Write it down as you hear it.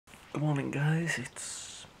Good morning, guys.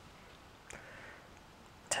 It's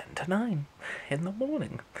 10 to 9 in the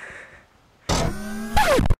morning.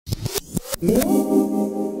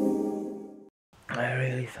 I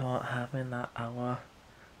really thought having that hour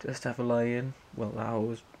just to have a lie-in, well, that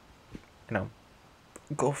was,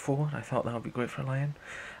 go forward. I thought that would be great for a lie-in.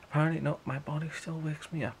 Apparently not. My body still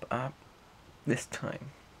wakes me up at this time.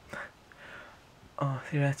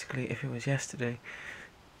 Theoretically, if it was yesterday,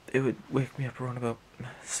 it would wake me up around about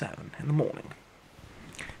 7 in the morning.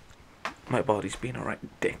 My body's been a right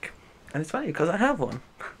dick. And it's funny because I have one.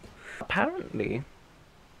 Apparently,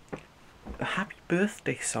 a happy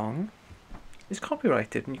birthday song is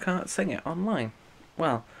copyrighted and you can't sing it online.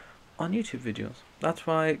 Well, on YouTube videos. That's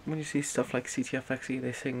why when you see stuff like CTFXE,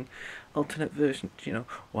 they sing alternate versions,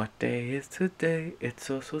 what day is today? It's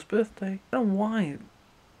so-so's birthday. I don't know why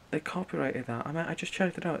they copyrighted that. I mean, I just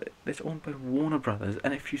checked it out. It's owned by Warner Brothers,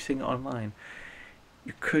 and if you sing it online,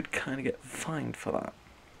 you could kind of get fined for that.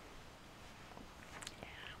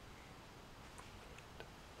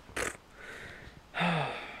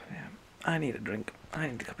 Yeah, I need a drink. I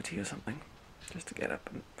need a cup of tea or something, just to get up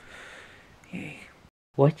and yay.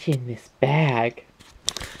 What's in this bag?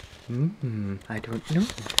 I don't know.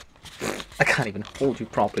 I can't even hold you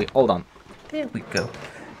properly. Hold on. There we go.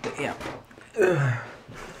 But yeah.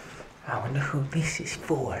 I wonder who this is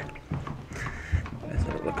for. Let's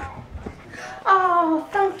have a look. Oh,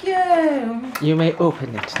 thank you. You may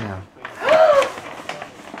open it now.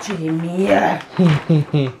 Jimmy.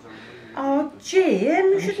 Oh,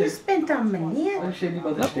 Jim, you should have spent that money. Oh.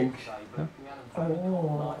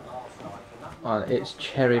 Oh, it's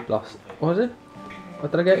cherry blossom. What was it?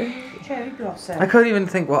 What did I get you? Cherry blossom. I couldn't even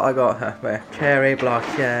think what I got her. Where? Cherry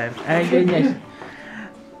blossom.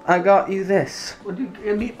 I got you this. Put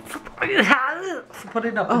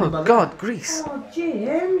it up. Oh God, grease. Oh,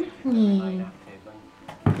 Jim.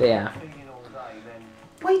 Yeah.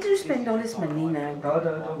 Why do you spend all this money now?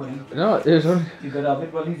 Don't worry. No, it was only... You got to have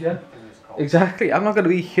it while he's here. Exactly. I'm not going to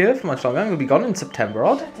be here for much longer. I'm going to be gone in September,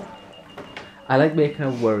 odd. I like making her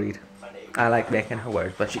worried. I like making her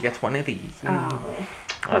worried, but she gets one of these. Oh.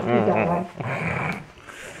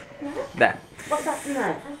 There. What's that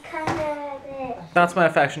now? That's my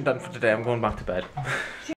affection done for today. I'm going back to bed.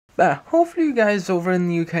 There. Hopefully you guys over in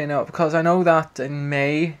the UK know, because I know that in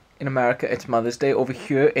May in America it's Mother's Day. Over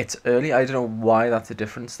here it's early. I don't know why that's a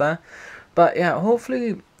difference there. But yeah,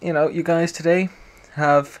 hopefully, you guys today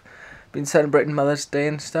have been celebrating Mother's Day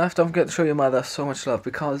and stuff. Don't forget to show your mother so much love,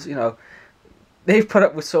 because, they've put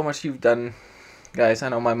up with so much you've done, guys. I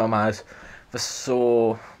know my mum has for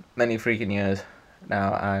so many freaking years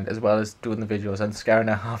now, and as well as doing the videos and scaring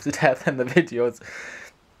her half to death in the videos.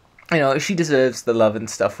 She deserves the love and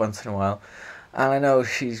stuff once in a while, and I know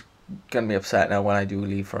she's gonna be upset now when I do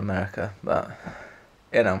leave for America, but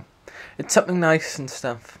it's something nice and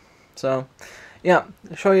stuff. So yeah,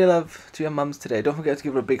 show your love to your mums today. Don't forget to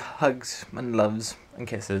give her big hugs and loves and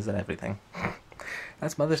kisses and everything.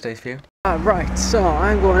 That's Mother's Day for you. Right, so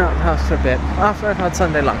I'm going out the house for a bit after I've had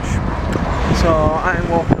Sunday lunch. So I'm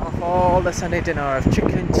walking off all the Sunday dinner of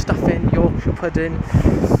chicken, stuffing, Yorkshire pudding,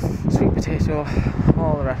 sweet potato,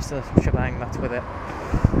 all the rest of the shebang that's with it.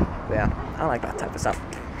 But yeah, I like that type of stuff.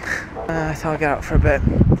 I thought I'd get out for a bit.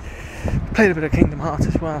 Played a bit of Kingdom Hearts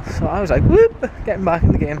as well, so I was like, whoop, getting back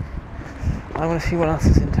in the game. I want to see what else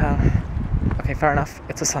is in town. Okay, fair enough,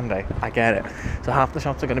 it's a Sunday, I get it. So half the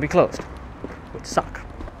shops are going to be closed, which suck.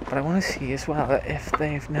 But I want to see as well if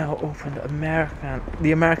they've now opened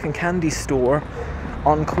the American Candy Store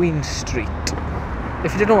on Queen Street.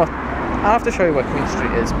 If you didn't know what, I'll have to show you where Queen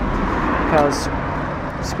Street is, because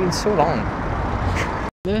it's been so long.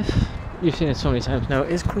 This, you've seen it so many times now,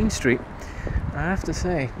 is Queen Street. I have to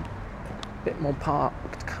say, a bit more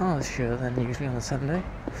parked cars here than usually on a Sunday,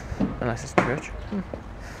 unless it's church.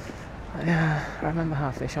 Yeah, I remember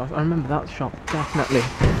half the shops. I remember that shop definitely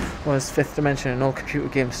was Fifth Dimension, an old computer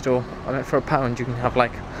game store. I went for £1. You can have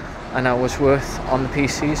like an hour's worth on the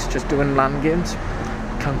PCs, just doing LAN games,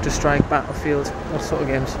 Counter-Strike, Battlefield, all sort of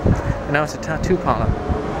games. And now it's a tattoo parlour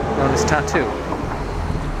known as Tattoo.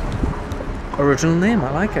 Original name,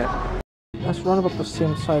 I like it. That's around about the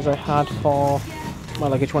same size I had for my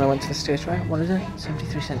luggage when I went to the States, right? What is it?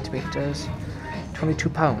 73 centimetres,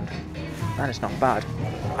 £22. That is not bad.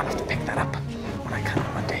 I'll have to pick that up when I can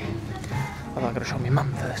one day. Although I've got to show my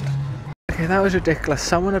mum first. Okay, that was ridiculous.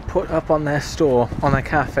 Someone had put up on their store, on their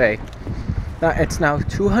cafe, that it's now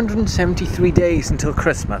 273 days until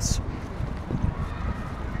Christmas.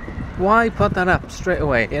 Why put that up straight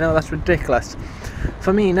away? That's ridiculous.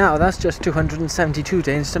 For me now, that's just 272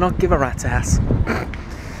 days to not give a rat's ass.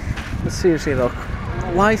 But seriously though,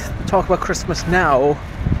 why talk about Christmas now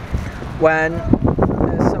when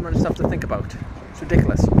there's so much stuff to think about. It's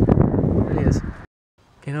ridiculous. It really is.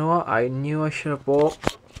 You know what? I knew I should have bought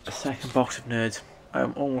a second box of Nerds. I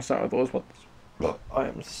am almost out of those ones. Look, I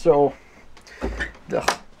am so...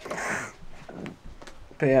 Ugh.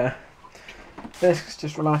 But yeah, basically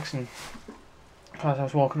just relaxing. As I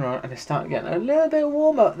was walking around and it started getting a little bit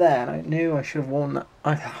warm out there, and I knew I should have worn that.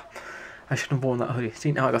 I shouldn't have worn that hoodie.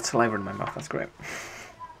 See, now I got saliva in my mouth. That's great.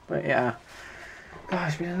 But yeah, gosh,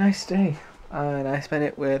 it's been a nice day, and I spent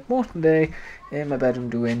it with most of the day in my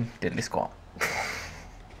bedroom doing diddly squat.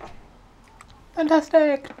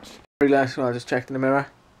 Fantastic. Relaxed when I just checked in the mirror.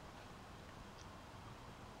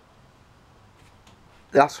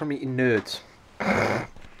 That's from eating Nerds.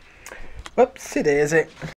 Whoopsie daisy.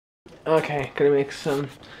 Okay, gonna make some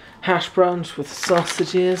hash browns with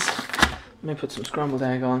sausages. Let me put some scrambled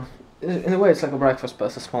egg on. In a way, it's like a breakfast, but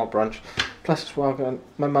it's a small brunch. Plus, as well,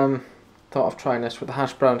 my mum thought of trying this with the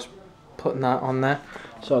hash browns, putting that on there.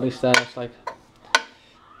 So at least then it's like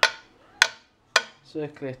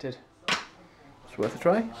circulated. It's worth a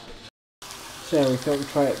try. So we thought we'd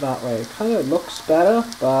try it that way. It kind of looks better,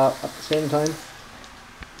 but at the same time,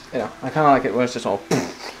 you know, I kind of like it where it's just all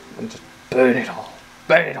and just burn it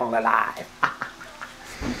all alive.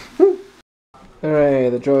 Hooray,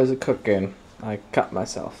 the joys of cooking. I cut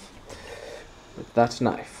myself with that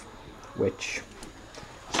knife, which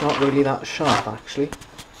is not really that sharp actually.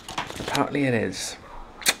 Apparently it is.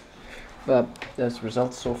 But there's the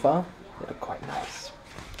results so far. They look quite nice.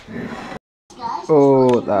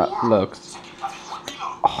 Oh, that looks...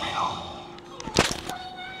 Oh.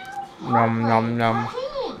 Nom nom nom.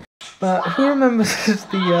 But who remembers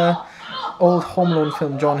the old Home Alone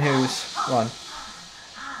film, John Hughes one?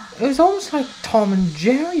 It was almost like Tom and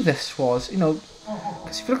Jerry, this was, you know,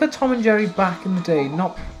 because if you look at Tom and Jerry back in the day,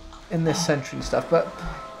 not in this century and stuff, but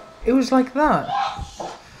it was like that.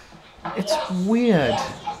 It's weird.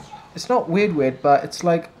 It's not weird, but it's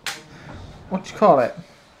like, what do you call it?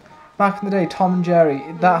 Back in the day, Tom and Jerry,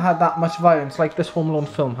 that had that much violence like this Home Alone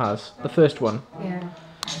film has, the first one. Yeah.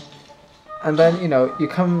 And then, you know, you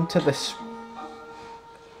come to this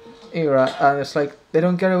era and it's like, they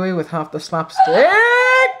don't get away with half the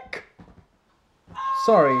slapstick.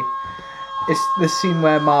 Sorry. It's this scene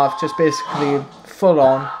where Marv just basically full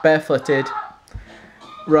on, barefooted,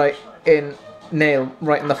 right in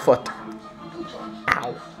the foot.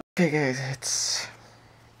 Ow. Okay guys, it's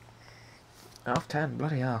 10:30,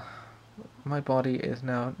 bloody hell. My body is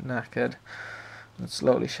now knackered. It's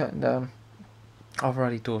slowly shutting down. I've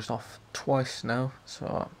already dozed off twice now,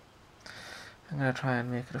 so I'm going to try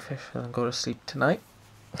and make it official and go to sleep tonight.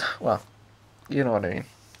 Well, you know what I mean.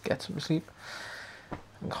 Get some sleep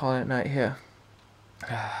and call it night here.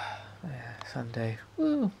 Yeah, Sunday.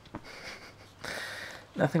 Woo!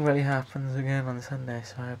 Nothing really happens again on Sunday,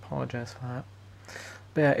 so I apologise for that.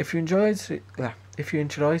 But yeah, if you enjoyed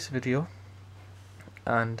this video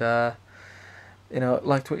and you know,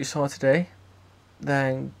 liked what you saw today,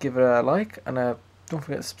 then give it a like and don't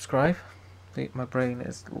forget to subscribe. See, my brain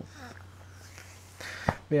is...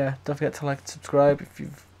 But yeah, don't forget to like and subscribe if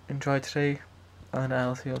you've enjoyed today, and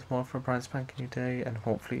I'll see you all tomorrow for a brand spanking new day, and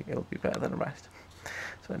hopefully it'll be better than the rest.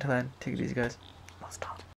 So until then, take it easy guys. I'll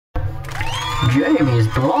start. Jamie's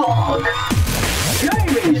blog.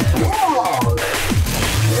 Jamie's blog.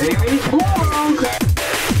 Jamie's blog.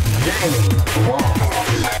 Jamie's blog.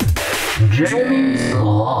 Jamie's